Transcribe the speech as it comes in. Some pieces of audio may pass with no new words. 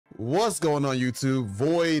What's going on YouTube?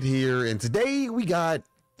 Void here, and today we got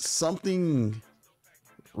something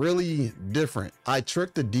really different. I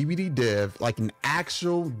tricked the DBD Dev, like an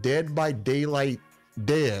actual Dead by Daylight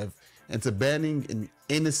dev, into banning an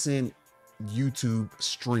innocent YouTube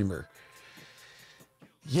streamer.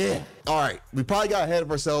 Yeah, all right, we probably got ahead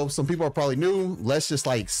of ourselves. Some people are probably new. Let's just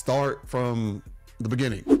like start from the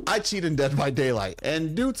beginning. I cheated in Dead by Daylight,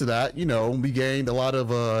 and due to that, you know, we gained a lot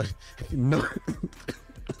of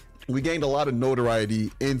we gained a lot of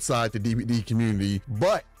notoriety inside the DBD community.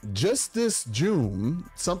 But just this June,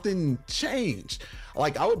 something changed.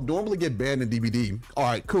 Like, I would normally get banned in DBD. All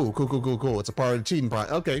right, cool. It's a part of the cheating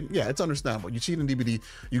process. Okay, yeah, it's understandable. You cheat in DBD,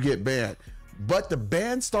 you get banned. But the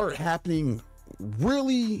bans start happening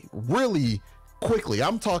really quickly.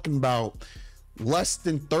 I'm talking about less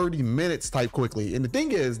than 30 minutes type quickly. And the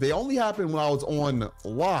thing is, they only happened when I was on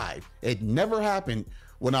live. It never happened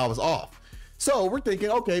when I was off. So we're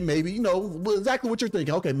thinking, okay, maybe, you know, exactly what you're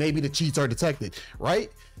thinking. Okay, maybe the cheats are detected,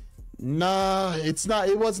 right? Nah, it's not.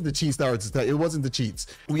 It wasn't the cheats that were detected. It wasn't the cheats.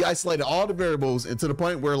 We isolated all the variables, and to the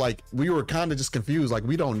point where like we were kind of just confused. Like,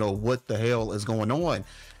 we don't know what the hell is going on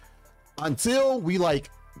until we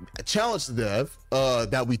like challenged the dev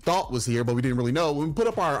that we thought was here, but we didn't really know. When we put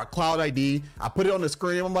up our cloud ID, I put it on the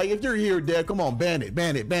screen. I'm like, if you're here, dev, come on, ban it.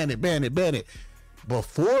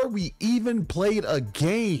 Before we even played a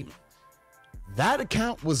game, that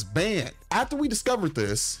account was banned. After we discovered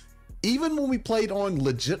this, even when we played on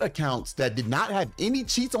legit accounts that did not have any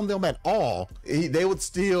cheats on them at all, they would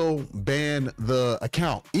still ban the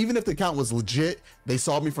account. Even if the account was legit, they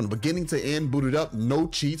saw me from the beginning to end, booted up, no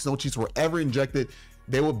cheats were ever injected.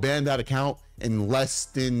 They would ban that account in less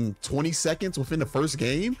than 20 seconds within the first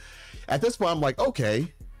game. At this point, I'm like, okay,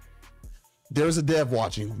 there's a dev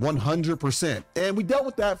watching 100%. And we dealt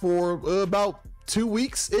with that for about 2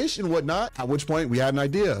 weeks-ish and whatnot, at which point we had an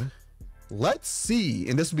idea. Let's see,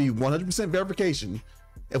 and this would be 100% verification,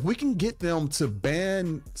 if we can get them to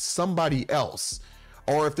ban somebody else,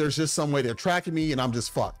 or if there's just some way they're tracking me and I'm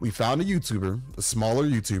just fucked. We found a YouTuber, a smaller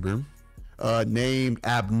YouTuber, named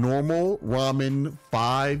Abnormal Ramen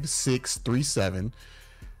 5637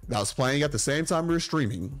 that was playing at the same time we were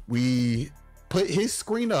streaming. We put his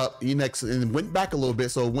screen up and went back a little bit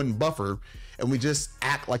so it wouldn't buffer, and we just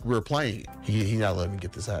act like we were playing. He not letting me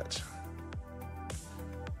get this hatch.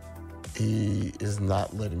 He is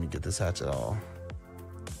not letting me get this hatch at all.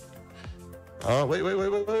 Oh, wait.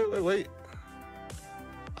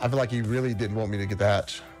 I feel like he really didn't want me to get the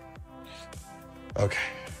hatch. Okay.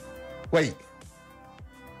 Wait.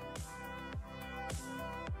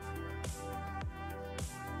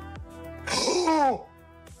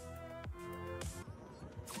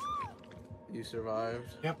 You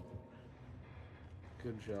survived? Yep.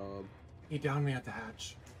 Good job. He downed me at the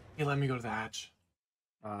hatch. He let me go to the hatch.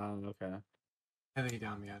 Okay. And then he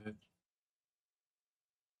downed me at it.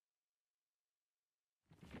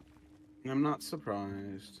 I'm not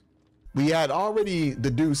surprised. We had already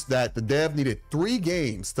deduced that the dev needed 3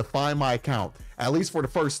 games to find my account, at least for the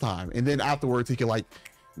first time. And then afterwards, he could like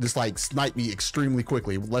just like snipe me extremely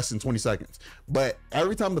quickly, less than 20 seconds. But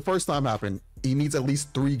every time the first time happened, he needs at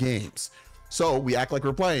least 3 games. So we act like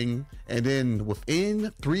we're playing, and then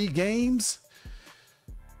within 3 games,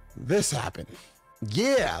 this happened.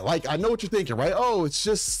 Yeah, like I know what you're thinking, right? Oh, it's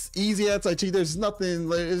just easy anti-cheat. There's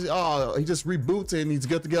nothing. Oh, he just reboots and he's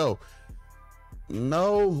good to go.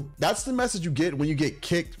 No, that's the message you get when you get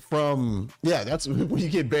kicked from. Yeah, that's when you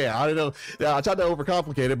get banned. I don't know. I tried to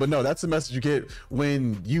overcomplicate it, but no, that's the message you get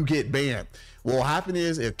when you get banned. What will happen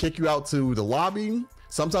is it'll kick you out to the lobby.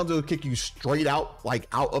 Sometimes it'll kick you straight out, like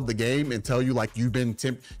out of the game, and tell you like you've been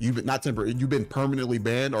permanently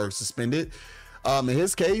banned or suspended. In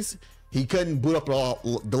his case, he couldn't boot up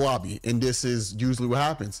the lobby, and this is usually what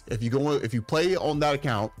happens. If you play on that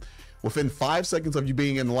account, within 5 seconds of you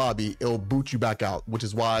being in the lobby, it'll boot you back out, which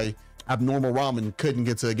is why Abnormal Ramen couldn't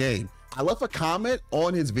get to the game. I left a comment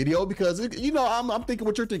on his video because you know, I'm thinking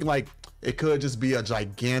what you're thinking, like it could just be a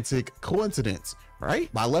gigantic coincidence, right?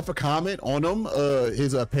 I left a comment on him,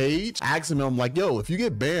 his page, asking him like, yo, if you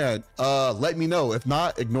get banned, let me know. If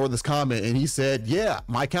not, ignore this comment. And he said, yeah,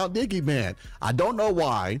 my account did get banned. I don't know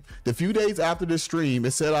why. The few days after this stream,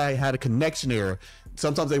 it said I had a connection error.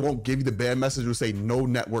 Sometimes they won't give you the ban message, will say no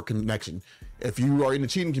network connection. If you are in the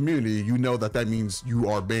cheating community, you know that means you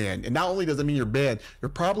are banned. And not only does it mean you're banned, you're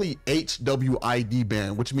probably HWID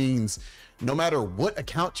banned, which means no matter what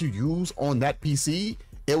account you use on that PC,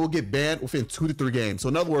 it will get banned within 2 to 3 games. So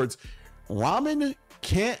in other words, Ramen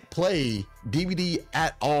can't play DBD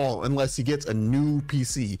at all unless he gets a new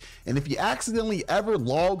PC. And if he accidentally ever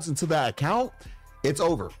logs into that account, it's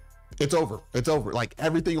over. it's over. It's over. Like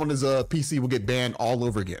everything on his PC will get banned all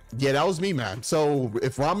over again. Yeah, that was me, man. So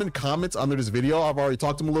if Ramen comments under this video, I've already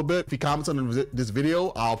talked to him a little bit. If he comments under this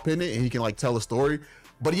video, I'll pin it and he can like tell a story.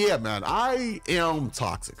 But yeah, man, I am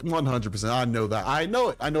toxic 100%. I know that. I know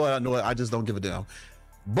it. I just don't give a damn.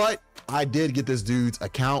 But I did get this dude's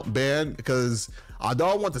account banned because although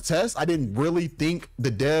I want to test, I didn't really think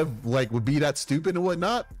the dev like would be that stupid and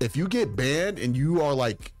whatnot. If you get banned and you are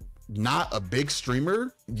like not a big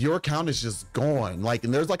streamer, your account is just gone. Like,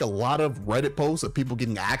 and there's like a lot of Reddit posts of people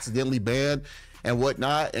getting accidentally banned and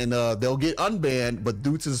whatnot, and they'll get unbanned, but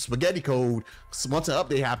due to the spaghetti code, once an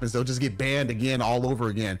update happens, they'll just get banned again all over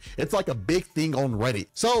again. It's like a big thing on Reddit.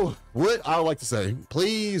 So what I would like to say,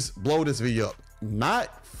 please blow this video up.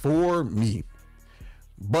 Not for me,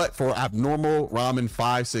 but for Abnormal Ramen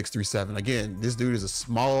 5637. Again, this dude is a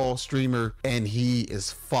small streamer and he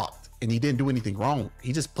is fucked, and he didn't do anything wrong.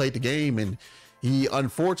 He just played the game, and he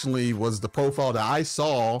unfortunately was the profile that I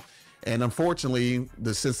saw. And unfortunately,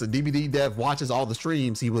 since the DBD Dev watches all the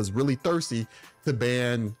streams, he was really thirsty to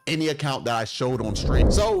ban any account that I showed on stream.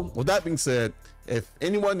 So with that being said, if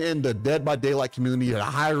anyone in the Dead by Daylight community, the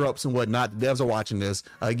higher ups and whatnot, the devs are watching this,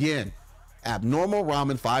 again, Abnormal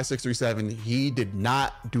Ramen 5637, he did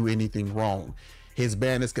not do anything wrong. His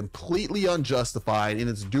ban is completely unjustified, and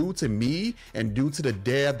it's due to me and due to the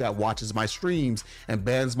dev that watches my streams and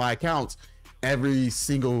bans my accounts every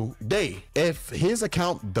single day. If his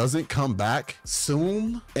account doesn't come back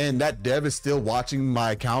soon and that dev is still watching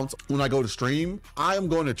my accounts when I go to stream, I am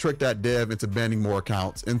going to trick that dev into banning more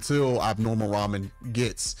accounts until Abnormal Ramen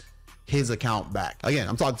gets his account back. Again,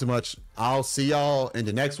 I'm talking too much. I'll see y'all in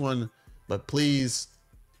the next one, but please,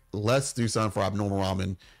 let's do something for Abnormal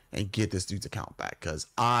Ramen and get this dude's account back, because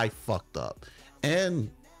I fucked up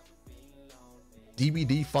and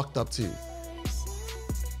DBD fucked up too.